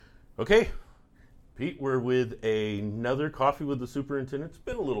Okay, Pete, we're with another Coffee with the Superintendent. It's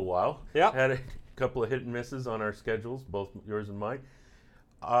been a little while. Yeah. Had a couple of hit and misses on our schedules, both yours and mine.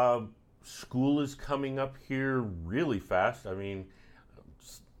 School is coming up here really fast. I mean,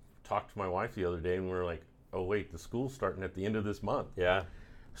 talked to my wife the other day and we were like, oh wait, the school's starting at the end of this month. Yeah.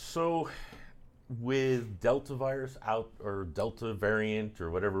 So with Delta virus out, or Delta variant,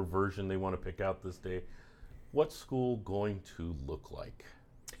 or whatever version they want to pick out this day, what's school going to look like?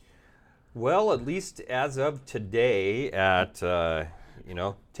 Well, at least as of today at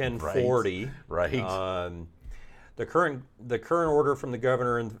 10:40, Right. the current order from the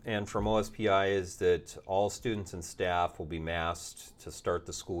governor and from OSPI is that all students and staff will be masked to start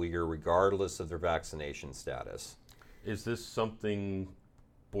the school year regardless of their vaccination status. Is this something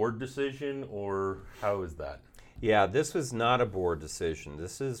board decision, or how is that? Yeah, this was not a board decision.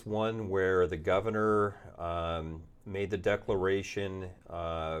 This is one where the governor made the declaration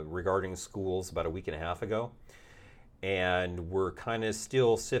regarding schools about a week and a half ago, and we're kind of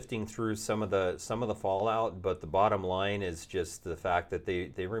still sifting through some of the fallout. But the bottom line is just the fact that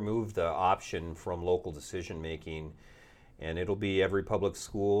they removed the option from local decision making, and it'll be every public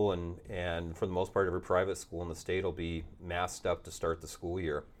school and for the most part every private school in the state will be masked up to start the school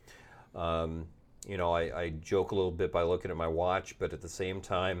year. I joke a little bit by looking at my watch, but at the same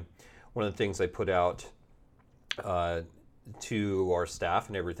time, one of the things I put out to our staff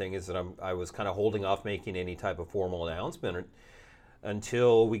and everything is that I was kind of holding off making any type of formal announcement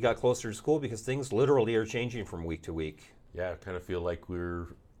until we got closer to school, because things literally are changing from week to week. Yeah, I kind of feel like we're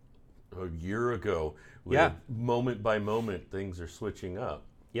a year ago. Yeah. Moment by moment, things are switching up.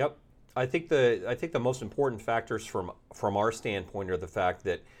 Yep. I think the most important factors from our standpoint are the fact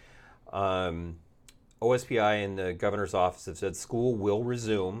that OSPI and the governor's office have said school will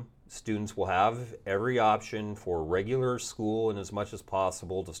resume. Students will have every option for regular school and as much as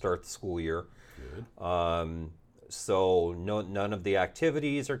possible to start the school year. Good. So none of the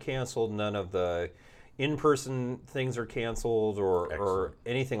activities are canceled, none of the in-person things are canceled or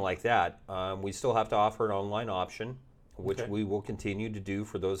anything like that. We still have to offer an online option, which we will continue to do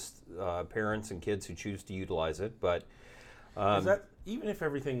for those parents and kids who choose to utilize it. But is that, even if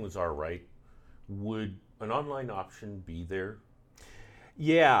everything was all right, would an online option be there?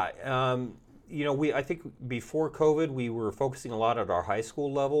 Yeah, I think before COVID, we were focusing a lot at our high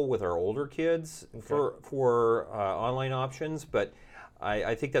school level with our older kids for online options. But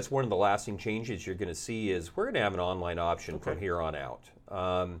I think that's one of the lasting changes you're going to see is we're going to have an online option from here on out.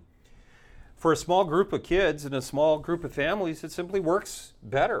 For a small group of kids and a small group of families, it simply works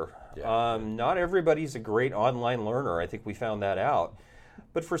better. Yeah. Not everybody's a great online learner. I think we found that out.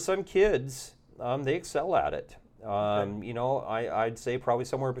 But for some kids, they excel at it. I'd say probably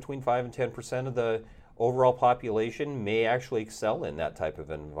somewhere between 5 and 10% of the overall population may actually excel in that type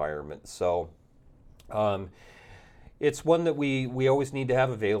of environment. So it's one that we always need to have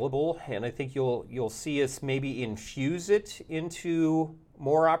available, and I think you'll see us maybe infuse it into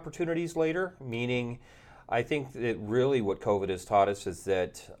more opportunities later, meaning I think that really what COVID has taught us is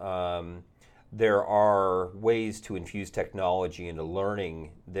that there are ways to infuse technology into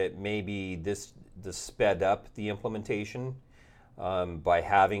learning that maybe this sped up the implementation by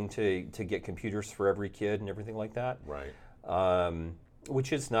having to get computers for every kid and everything like that. Right.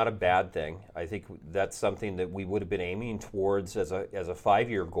 Which is not a bad thing. I think that's something that we would have been aiming towards as a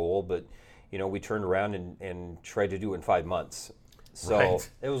 5-year goal, but we turned around and tried to do it in 5 months. So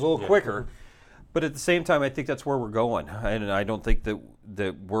It was a little quicker. But at the same time, I think that's where we're going. And I don't think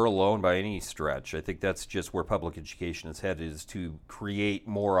that we're alone by any stretch. I think that's just where public education is headed, is to create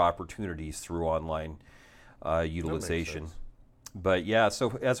more opportunities through online utilization. But yeah,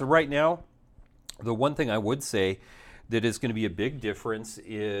 so as of right now, the one thing I would say that is going to be a big difference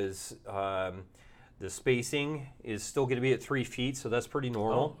is the spacing is still going to be at 3 feet, so that's pretty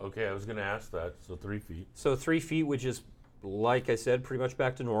normal. Oh, okay, I was going to ask that. So 3 feet. So 3 feet, which is, like I said, pretty much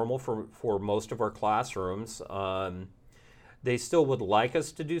back to normal for most of our classrooms. They still would like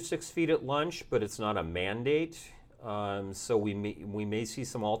us to do 6 feet at lunch, but it's not a mandate. So we may see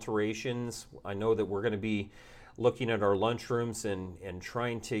some alterations. I know that we're going to be looking at our lunchrooms and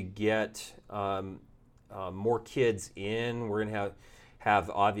trying to get more kids in. We're going to have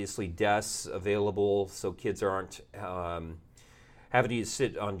obviously desks available so kids aren't having to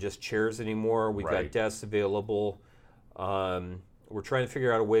sit on just chairs anymore. We've got desks available. We're trying to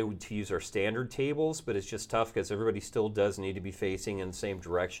figure out a way to use our standard tables, but it's just tough because everybody still does need to be facing in the same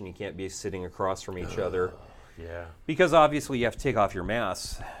direction. You can't be sitting across from each other. Yeah. Because obviously you have to take off your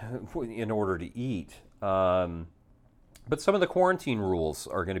mask in order to eat. But some of the quarantine rules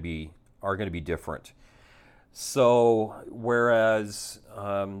are going to be different. So whereas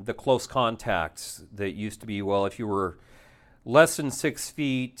the close contacts that used to be, well, if you were less than 6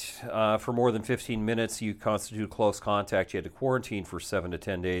 feet for more than 15 minutes, you constitute close contact. You had to quarantine for 7 to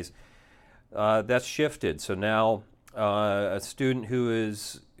 10 days. That's shifted. So now a student who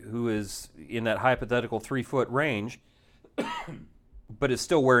is in that hypothetical 3-foot range, but is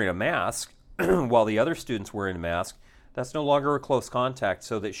still wearing a mask, while the other student's wearing a mask, that's no longer a close contact.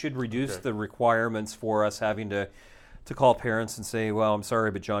 So that should reduce the requirements for us having to call parents and say, well, I'm sorry,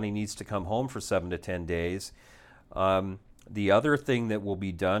 but Johnny needs to come home for 7 to 10 days. The other thing that will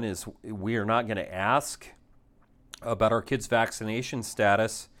be done is we are not going to ask about our kids' vaccination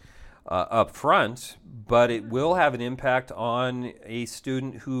status up front, but it will have an impact on a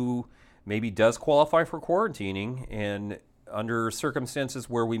student who maybe does qualify for quarantining, and under circumstances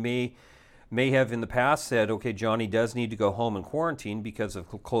where we may have in the past said, okay, Johnny does need to go home and quarantine because of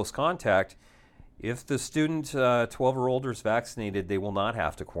close contact. If the student 12 or older is vaccinated, they will not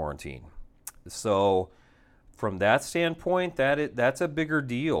have to quarantine. So from that standpoint, that's a bigger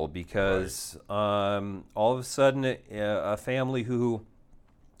deal, because all of a sudden a family who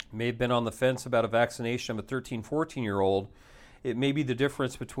may have been on the fence about a vaccination of a 13, 14-year-old, it may be the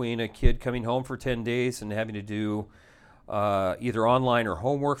difference between a kid coming home for 10 days and having to do either online or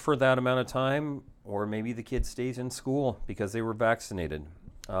homework for that amount of time, or maybe the kid stays in school because they were vaccinated.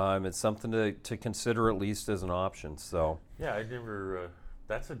 It's something to consider, at least as an option. So yeah, I never.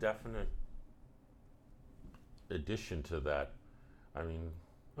 That's a definite addition to that. I mean,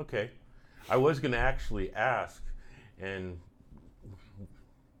 okay. I was going to actually ask, and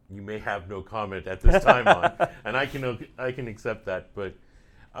you may have no comment at this time on, and I can accept that, but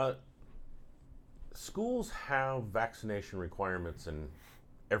schools have vaccination requirements and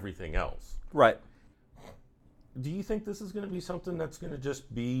everything else. right. Do you think this is going to be something that's going to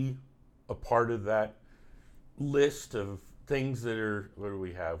just be a part of that list of things that are, what do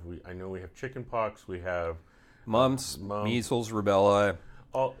we have? I know we have chickenpox, we have Mumps, measles, rubella,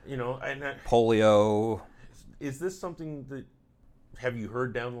 all, and polio. is this something that, have you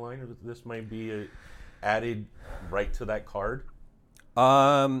heard down the line that this might be added right to that card?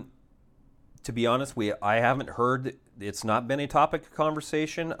 To be honest, I haven't heard. It's not been a topic of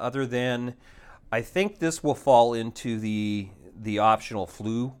conversation, other than I think this will fall into the optional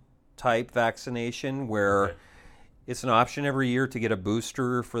flu type vaccination, where it's an option every year to get a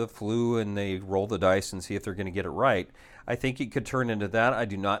booster for the flu, and they roll the dice and see if they're going to get it right. I think it could turn into that. I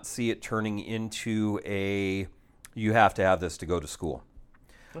do not see it turning into you have to have this to go to school.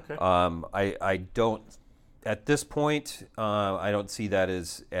 Okay. I don't. At this point, I don't see that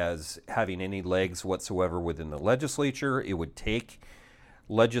as having any legs whatsoever within the legislature. It would take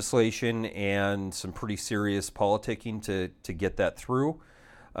legislation and some pretty serious politicking to get that through.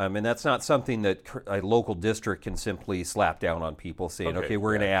 And that's not something that a local district can simply slap down on people saying, okay,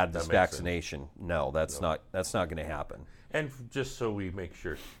 we're going to add this vaccination. No, that's not going to happen. And just so we make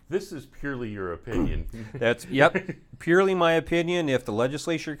sure, this is purely your opinion. That's purely my opinion. If the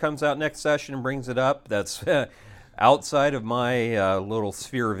legislature comes out next session and brings it up, that's outside of my little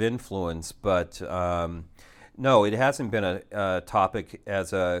sphere of influence. But no, it hasn't been a topic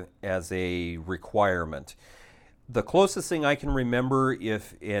as a requirement. The closest thing I can remember,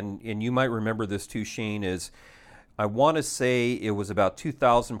 and you might remember this too, Shane, is I want to say it was about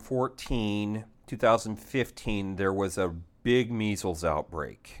 2014. 2015, there was a big measles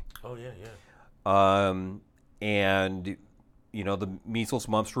outbreak. Oh, yeah. And, the measles,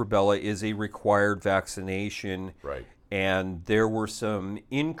 mumps, rubella is a required vaccination. Right. And there were some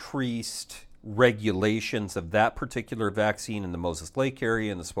increased regulations of that particular vaccine in the Moses Lake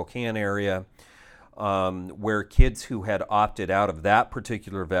area and the Spokane area, where kids who had opted out of that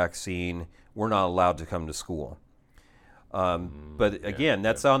particular vaccine were not allowed to come to school. But again,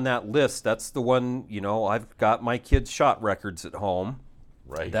 that's on that list. That's the one, I've got my kids' shot records at home.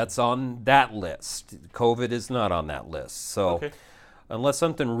 Right. That's on that list. COVID is not on that list. So unless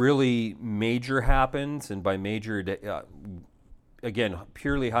something really major happens, and by major, again,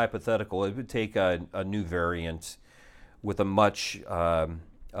 purely hypothetical, it would take a new variant with a much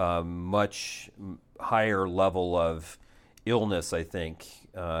higher level of illness, I think,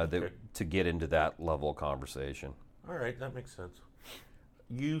 to get into that level of conversation. All right, that makes sense.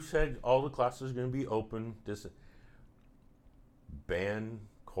 You said all the classes are going to be open. Band,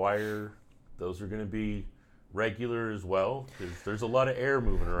 choir, those are going to be regular as well? Because there's a lot of air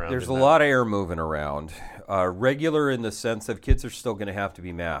moving around. There's a lot of air moving around. Regular in the sense of kids are still going to have to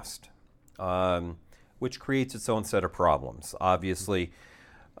be masked, which creates its own set of problems. Obviously,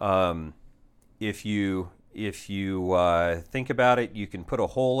 if you If you think about it, you can put a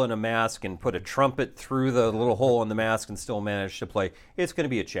hole in a mask and put a trumpet through the little hole in the mask and still manage to play. It's going to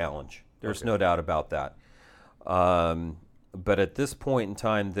be a challenge. There's no doubt about that. But at this point in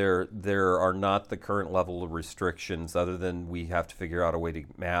time, there are not the current level of restrictions other than we have to figure out a way to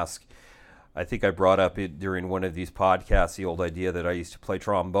mask. I think I brought up during one of these podcasts the old idea that I used to play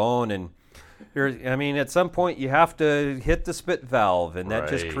trombone, and at some point you have to hit the spit valve, and that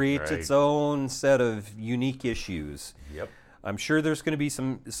just creates its own set of unique issues. Yep. I'm sure there's going to be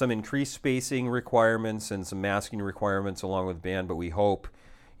some increased spacing requirements and some masking requirements along with band, but we hope,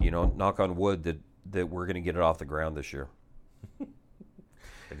 knock on wood, that we're going to get it off the ground this year.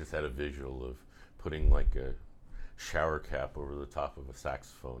 I just had a visual of putting like a shower cap over the top of a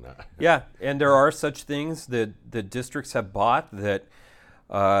saxophone. Yeah, and there are such things that the districts have bought that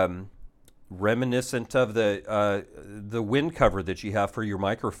reminiscent of the wind cover that you have for your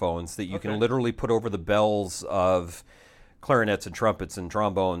microphones that you can literally put over the bells of clarinets and trumpets and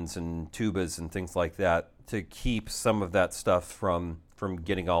trombones and tubas and things like that to keep some of that stuff from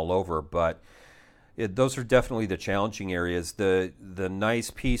getting all over. But those are definitely the challenging areas. The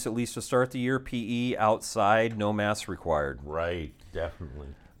nice piece, at least to start the year, PE outside, no masks required. Right, definitely.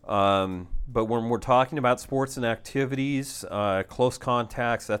 But when we're talking about sports and activities, close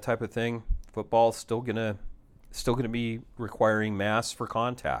contacts, that type of thing, football's still gonna be requiring masks for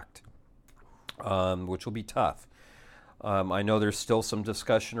contact, which will be tough. I know there's still some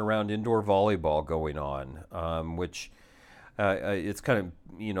discussion around indoor volleyball going on, which it's kind of,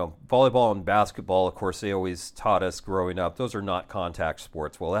 volleyball and basketball, of course, they always taught us growing up, those are not contact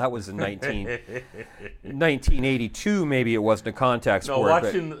sports. Well, that was in 1982, maybe it wasn't a contact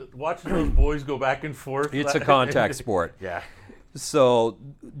sport. No, watching those boys go back and forth. It's a contact sport. Yeah. So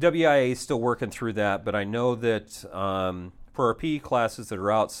WIA is still working through that, but I know that for our PE classes that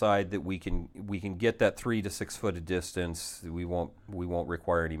are outside, that we can get that 3 to 6 foot of distance. We won't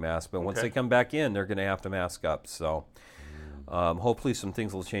require any masks, but once they come back in, they're going to have to mask up. So hopefully some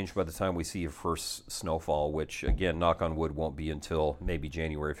things will change by the time we see your first snowfall, which again, knock on wood, won't be until maybe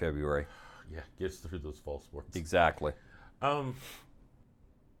January, February. Yeah, gets through those fall sports. Exactly. Well,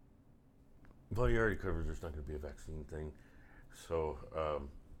 you already covered there's not going to be a vaccine thing. So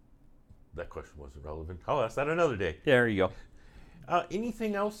that question wasn't relevant. I'll ask that another day. There you go.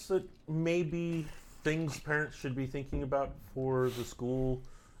 Anything else that maybe things parents should be thinking about for the school?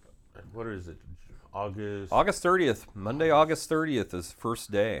 What is it? August 30th. Monday, August 30th is the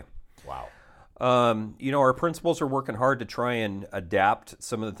first day. Wow. Our principals are working hard to try and adapt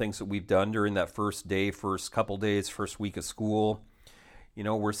some of the things that we've done during that first couple days, first week of school.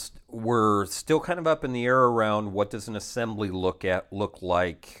 We're still kind of up in the air around what does an assembly look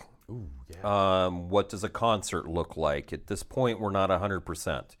like. Ooh, yeah. What does a concert look like? At this point, we're not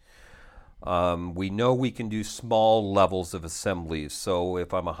 100%. We know we can do small levels of assemblies. So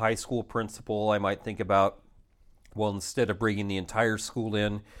if I'm a high school principal, I might think about, well, instead of bringing the entire school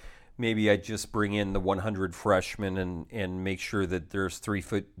in, maybe I just bring in the 100 freshmen and make sure that there's 3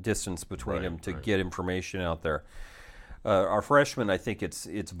 foot distance between them to get information out there. Our freshmen, I think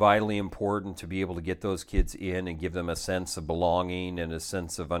it's vitally important to be able to get those kids in and give them a sense of belonging and a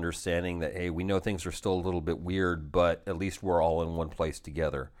sense of understanding that, hey, we know things are still a little bit weird, but at least we're all in one place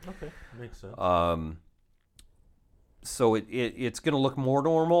together. Okay, makes sense. So it's going to look more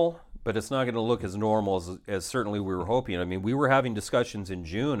normal, but it's not going to look as normal as certainly we were hoping. I mean, we were having discussions in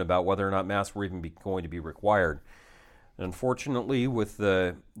June about whether or not masks were even going to be required. Unfortunately, with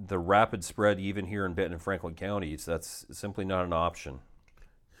the rapid spread even here in Benton and Franklin counties, that's simply not an option.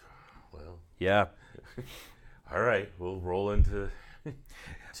 Well, yeah. All right, we'll roll into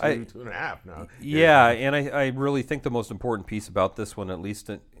 2.5 now. Yeah, and I really think the most important piece about this one, at least,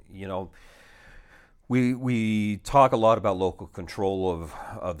 we talk a lot about local control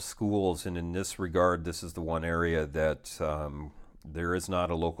of schools, and in this regard, this is the one area that there is not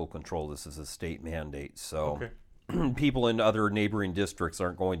a local control. This is a state mandate. So. Okay. People in other neighboring districts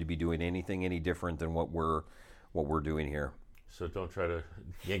aren't going to be doing anything any different than what we're doing here. So don't try to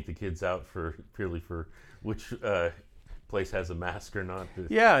yank the kids out purely for which place has a mask or not.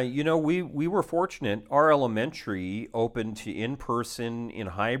 Yeah, we were fortunate. Our elementary opened to in-person in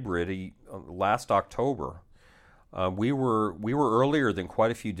hybrid last October. We were earlier than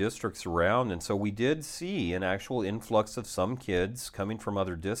quite a few districts around, and so we did see an actual influx of some kids coming from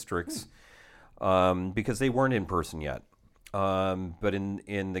other districts. Because they weren't in person yet. But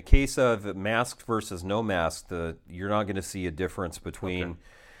in the case of masked versus no masked, you're not going to see a difference between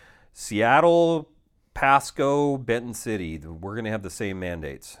Seattle, Pasco, Benton City. We're going to have the same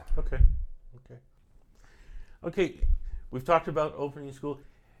mandates. Okay, we've talked about opening school.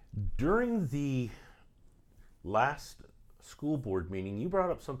 During the last school board meeting, you brought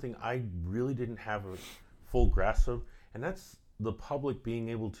up something I really didn't have a full grasp of, and that's the public being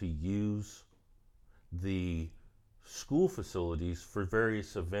able to use the school facilities for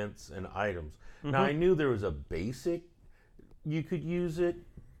various events and items. Now, I knew there was a basic you could use it,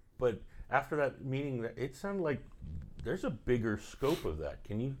 but after that meeting, it sounded like there's a bigger scope of that.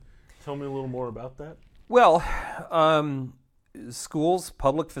 Can you tell me a little more about that? Well, schools,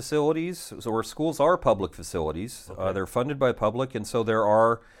 public facilities, or schools are public facilities. Okay. They're funded by the public, and so there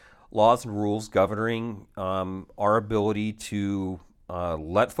are laws and rules governing our ability to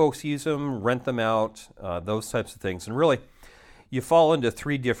let folks use them, rent them out, those types of things. And really, you fall into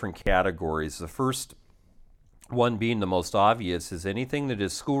three different categories. The first one being the most obvious is anything that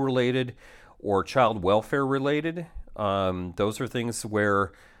is school-related or child welfare-related. Those are things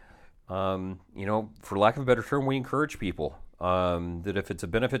where, for lack of a better term, we encourage people that if it's a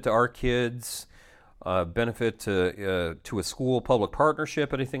benefit to our kids, benefit to a school public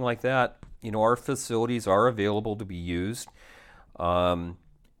partnership, anything like that, our facilities are available to be used.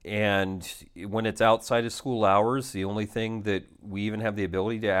 And when it's outside of school hours, the only thing that we even have the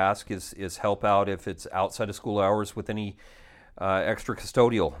ability to ask is help out if it's outside of school hours with any extra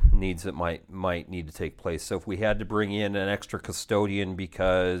custodial needs that might need to take place. So if we had to bring in an extra custodian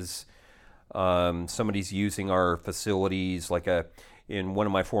because somebody's using our facilities, in one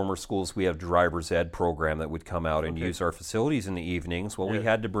of my former schools, we have driver's ed program that would come out and use our facilities in the evenings. Well, we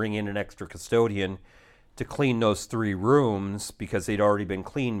had to bring in an extra custodian to clean those 3 rooms because they'd already been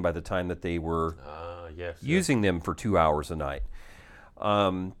cleaned by the time that they were using them for 2 hours a night.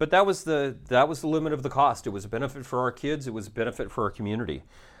 But that was the limit of the cost. It was a benefit for our kids. It was a benefit for our community.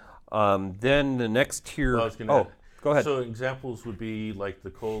 Then the next tier. Well, go ahead. So examples would be like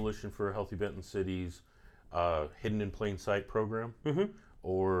the Coalition for Healthy Benton Cities Hidden in Plain Sight program,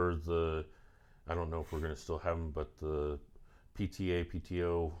 or I don't know if we're going to still have them, but the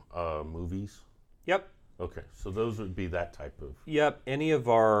PTO movies. Yep. Okay, so those would be that type of. Yep. Any of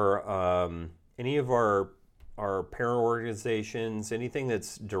our parent organizations, anything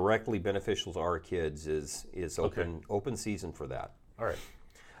that's directly beneficial to our kids is open season for that. All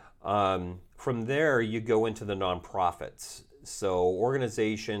right. From there, you go into the nonprofits. So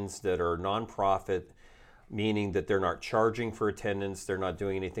organizations that are nonprofit, meaning that they're not charging for attendance, they're not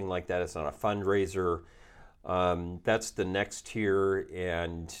doing anything like that. It's not a fundraiser. That's the next tier,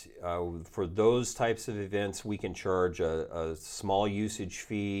 and for those types of events, we can charge a small usage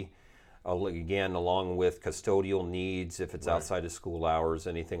fee, again, along with custodial needs if it's outside of school hours,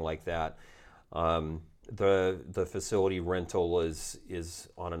 anything like that. The facility rental is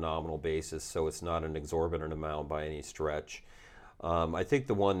on a nominal basis, so it's not an exorbitant amount by any stretch. I think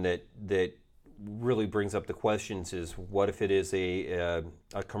the one that really brings up the questions is what if it is a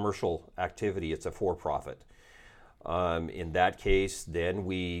commercial activity? It's a for-profit. In that case, then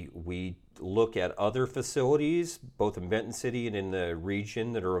we look at other facilities, both in Benton City and in the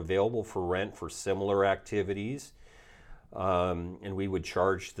region, that are available for rent for similar activities, and we would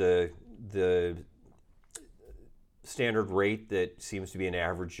charge the standard rate that seems to be an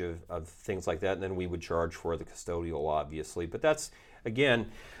average of things like that, and then we would charge for the custodial, obviously. But that's,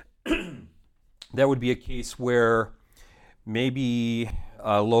 again, that would be a case where maybe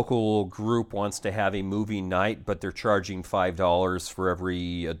a local group wants to have a movie night, but they're charging $5 for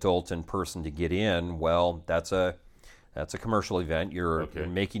every adult and person to get in. Well, that's a commercial event. You're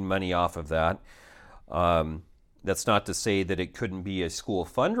making money off of that. That's not to say that it couldn't be a school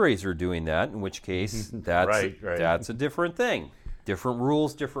fundraiser doing that, in which case that's a different thing. Different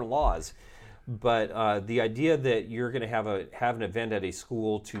rules, different laws. But the idea that you're going to have an event at a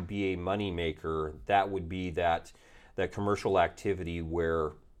school to be a moneymaker, that would be that commercial activity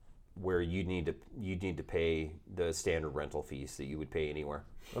where you need to pay the standard rental fees that you would pay anywhere.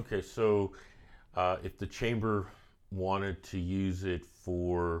 Okay, so if the chamber wanted to use it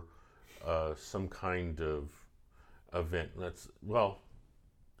for some kind of event,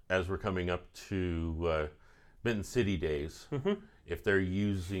 as we're coming up to Benton City Days, if they're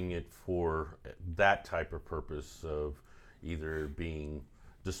using it for that type of purpose of either being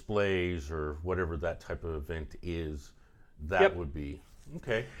displays or whatever that type of event is, that would be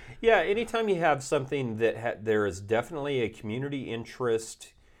okay. Yeah, anytime you have something that there is definitely a community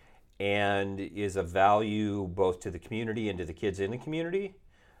interest and is of value both to the community and to the kids in the community,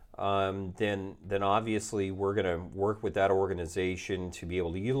 then obviously we're going to work with that organization to be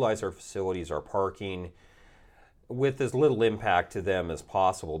able to utilize our facilities, our parking, with as little impact to them as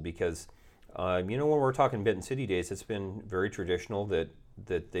possible, because when we're talking Benton City Days, it's been very traditional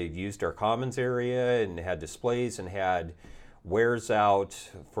that they've used our commons area and had displays and had wears out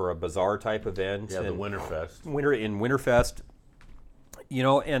for a bazaar type event. Yeah, the Winterfest. Winterfest.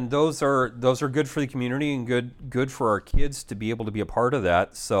 And those are good for the community and good for our kids to be able to be a part of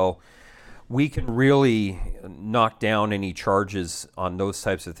that. So we can really knock down any charges on those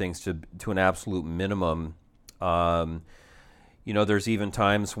types of things to an absolute minimum. There's even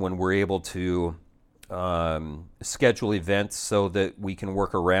times when we're able to schedule events so that we can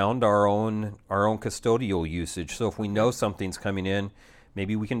work around our own custodial usage. So if we know something's coming in,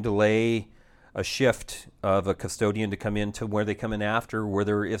 maybe we can delay a shift of a custodian to come in to where they come in after, where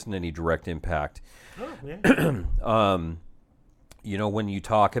there isn't any direct impact. Oh, yeah. When you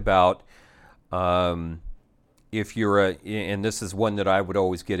talk about if you're and this is one that I would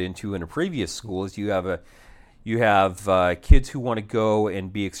always get into in a previous school, is you have kids who want to go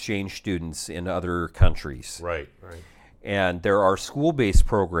and be exchange students in other countries. Right. And there are school-based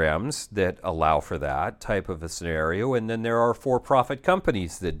programs that allow for that type of a scenario, and then there are for-profit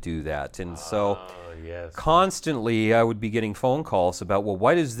companies that do that. And so yes. Constantly I would be getting phone calls about, well,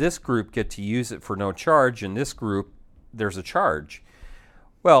 why does this group get to use it for no charge, and this group, there's a charge?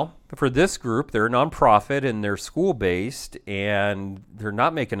 Well, for this group, they're a nonprofit and they're school-based, and they're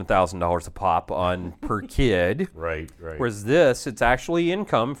not making $1,000 a pop on per kid. Right. Whereas this, it's actually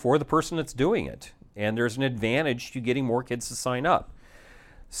income for the person that's doing it. And there's an advantage to getting more kids to sign up.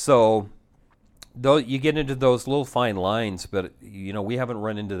 So though you get into those little fine lines, but we haven't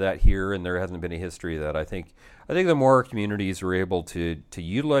run into that here, and there hasn't been a history of that. I think the more communities are able to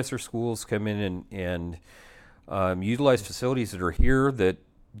utilize their schools, come in and utilize facilities that are here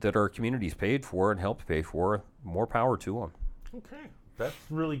that our communities paid for and helped pay for, more power to them. Okay, that's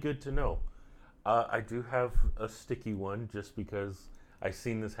really good to know. I do have a sticky one just because I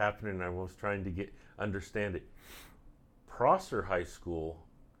seen this happen and I was trying to understand it. Prosser High School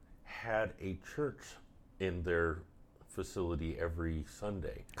had a church in their facility every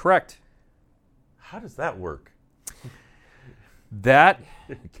Sunday. Correct. How does that work? That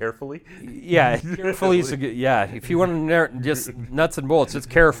carefully? Yeah, carefully is a good, yeah. If you want to just nuts and bolts, it's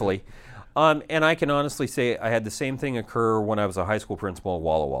carefully. And I can honestly say I had the same thing occur when I was a high school principal at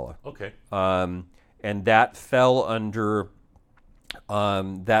Walla Walla. Okay. And that fell under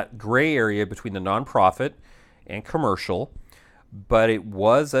that gray area between the nonprofit and commercial, but it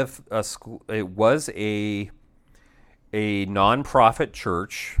was a school. It was a nonprofit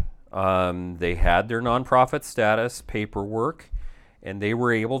church. They had their nonprofit status paperwork, and they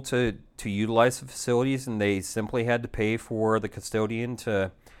were able to utilize the facilities, and they simply had to pay for the custodian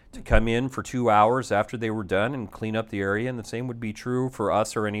to come in for 2 hours after they were done and clean up the area. And the same would be true for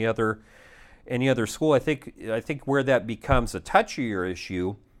us or any other school. I think where that becomes a touchier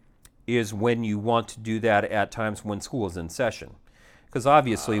issue is when you want to do that at times when school is in session, because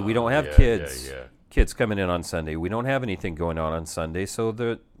obviously we don't have kids coming in on Sunday. We don't have anything going on Sunday, so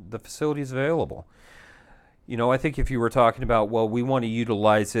the facility is available. I think if you were talking about, well, we want to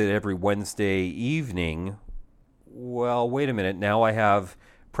utilize it every Wednesday evening, well, wait a minute. Now I have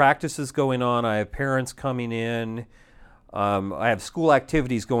practices going on. I have parents coming in. I have school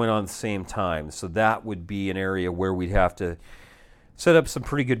activities going on at the same time. So that would be an area where we'd have to set up some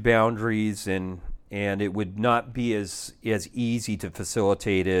pretty good boundaries, and it would not be as easy to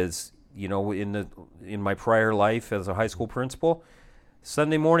facilitate as, in my prior life as a high school principal.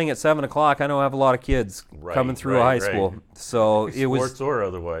 Sunday morning at 7 o'clock, I know I have a lot of kids coming through high school. So it was sports or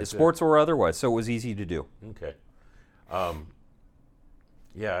otherwise. Sports or otherwise. So it was easy to do. Okay. I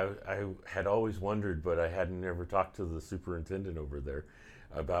had always wondered, but I hadn't ever talked to the superintendent over there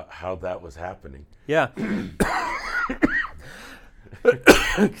about how that was happening. Yeah.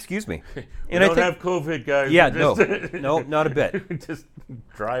 Excuse me. We don't have COVID, guys. Yeah, no, not a bit. Just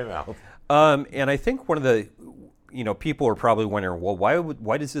dry mouth. And I think one of the, people are probably wondering, well,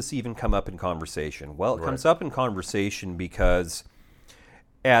 why does this even come up in conversation? Well, it comes up in conversation because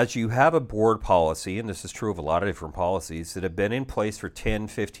as you have a board policy, and this is true of a lot of different policies that have been in place for 10,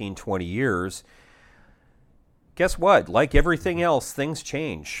 15, 20 years, guess what? Like everything else, things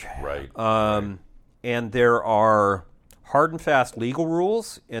change. Right. And there are hard and fast legal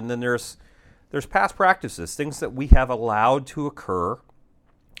rules, and then there's past practices, things that we have allowed to occur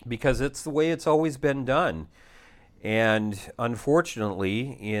because it's the way it's always been done. And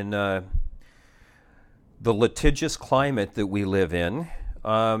unfortunately, in the litigious climate that we live in,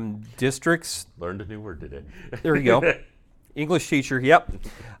 districts... Learned a new word today. There you go. English teacher, yep.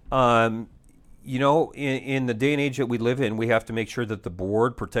 In the day and age that we live in, we have to make sure that the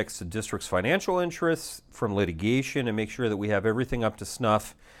board protects the district's financial interests from litigation and make sure that we have everything up to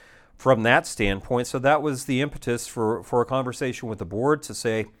snuff from that standpoint. So that was the impetus for a conversation with the board to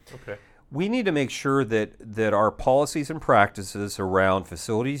say, okay, we need to make sure that our policies and practices around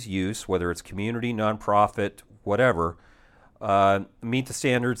facilities use, whether it's community, nonprofit, whatever, meet the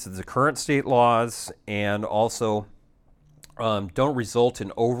standards of the current state laws, and also don't result in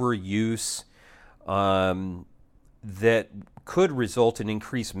overuse that could result in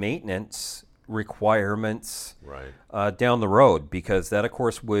increased maintenance requirements down the road, because that, of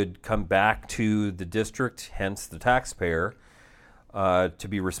course, would come back to the district, hence the taxpayer, to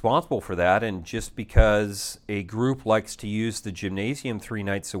be responsible for that. And just because a group likes to use the gymnasium 3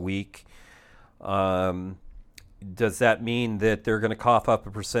 nights a week, does that mean that they're going to cough up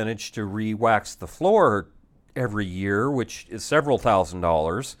a percentage to re-wax the floor every year, which is several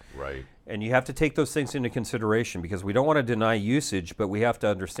 $1,000s? Right. And you have to take those things into consideration, because we don't want to deny usage, but we have to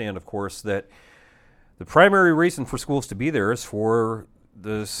understand, of course, that the primary reason for schools to be there is for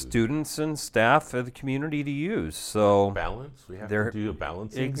the students and staff of the community to use. So balance. We have to do a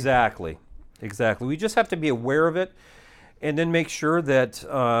balance. Exactly. We just have to be aware of it, and then make sure that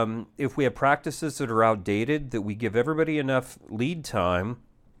if we have practices that are outdated, that we give everybody enough lead time.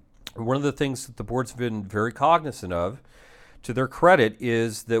 One of the things that the board's been very cognizant of, to their credit,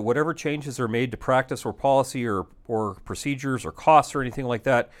 is that whatever changes are made to practice or policy or procedures or costs or anything like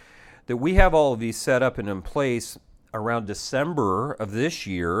that, that we have all of these set up and in place around December of this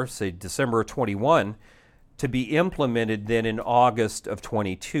year, say December of 21, to be implemented then in August of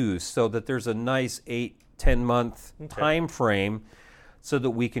 22, so that there's a nice 8-10 month time frame, so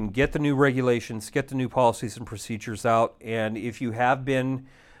that we can get the new regulations, get the new policies and procedures out. And if you have been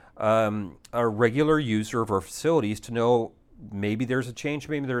a regular user of our facilities, to know maybe there's a change,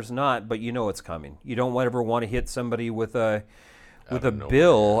 maybe there's not, but you know it's coming. You don't ever want to hit somebody with a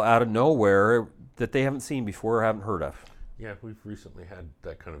bill out of nowhere that they haven't seen before or haven't heard of. Yeah, we've recently had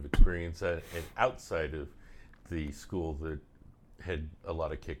that kind of experience and outside of the school that had a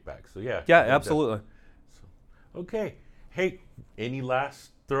lot of kickbacks. So yeah. Yeah, absolutely. Okay. Hey, any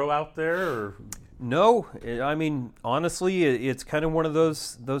last throw out there? Or? No, I mean, honestly, it's kind of one of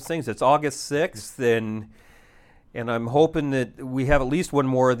those things. It's August 6th, and I'm hoping that we have at least one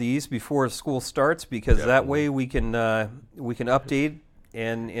more of these before school starts, because that way we can update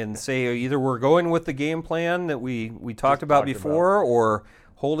and say either we're going with the game plan that we talked about before, or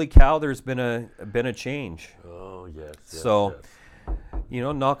holy cow, there's been a change. Oh yes. So,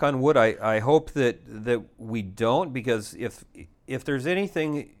 knock on wood. I hope that we don't, because if there's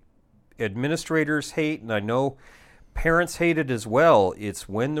anything administrators hate, and I know parents hate it as well, it's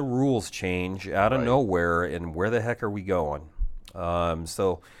when the rules change out of nowhere, and where the heck are we going?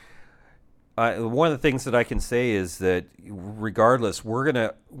 So one of the things that I can say is that regardless, we're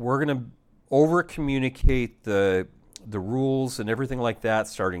gonna over communicate the rules and everything like that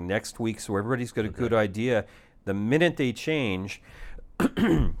starting next week, so everybody's got a good idea. The minute they change,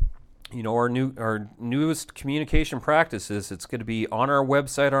 our newest communication practices, it's going to be on our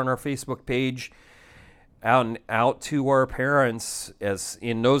website, on our Facebook page, out to our parents as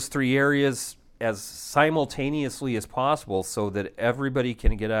in those 3 areas as simultaneously as possible, so that everybody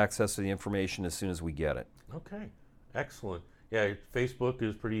can get access to the information as soon as we get it. Okay, excellent. Yeah, Facebook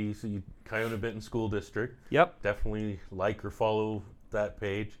is pretty easy. Kiona Benton School District. Yep. Definitely like or follow that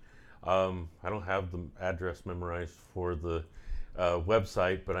page. I don't have the address memorized for the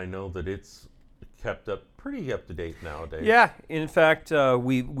website, but I know that it's kept up pretty up to date nowadays. Yeah, in fact,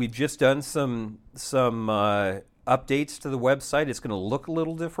 we've just done some updates to the website. It's going to look a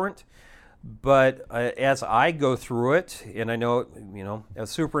little different, but as I go through it, and I know, as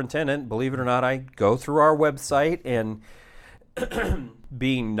superintendent, believe it or not, I go through our website, and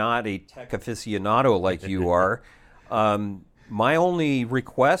being not a tech aficionado like you are, my only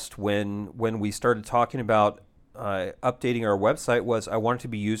request when we started talking about updating our website was I want it to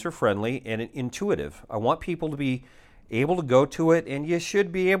be user-friendly and intuitive. I want people to be able to go to it, and you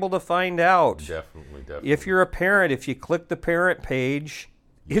should be able to find out. Definitely. If you're a parent, if you click the parent page,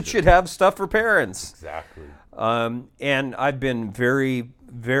 it should have stuff for parents. Exactly. And I've been very,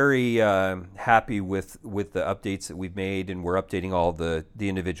 very happy with the updates that we've made, and we're updating all the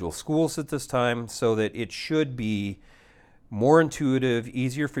individual schools at this time, so that it should be more intuitive,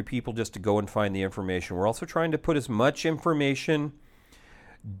 easier for people just to go and find the information. We're also trying to put as much information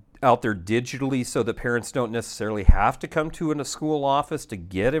out there digitally, so that parents don't necessarily have to come to a school office to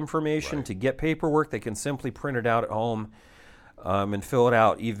get information, to get paperwork. They can simply print it out at home and fill it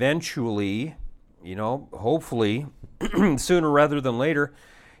out. Eventually, hopefully, sooner rather than later,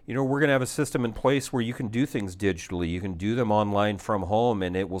 we're going to have a system in place where you can do things digitally. You can do them online from home,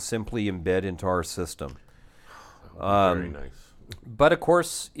 and it will simply embed into our system. Very nice. But of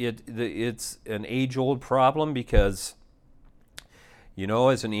course, it's an age-old problem, because You know,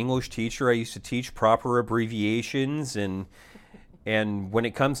 as an English teacher, I used to teach proper abbreviations, and when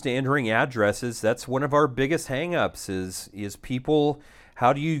it comes to entering addresses, that's one of our biggest hang-ups is people,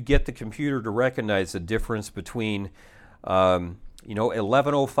 how do you get the computer to recognize the difference between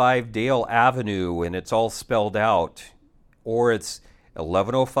 1105 Dale Avenue and it's all spelled out, or it's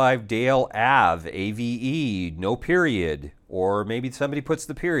 1105 Dale Ave, AVE, no period, or maybe somebody puts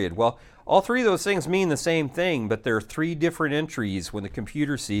the period. Well, all three of those things mean the same thing, but there are three different entries when the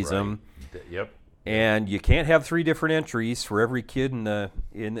computer sees them. Yep. And you can't have three different entries for every kid in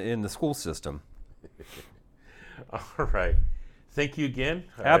the school system. All right. Thank you again.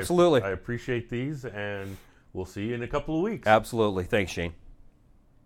 Absolutely. I appreciate these, and we'll see you in a couple of weeks. Absolutely. Thanks, Shane.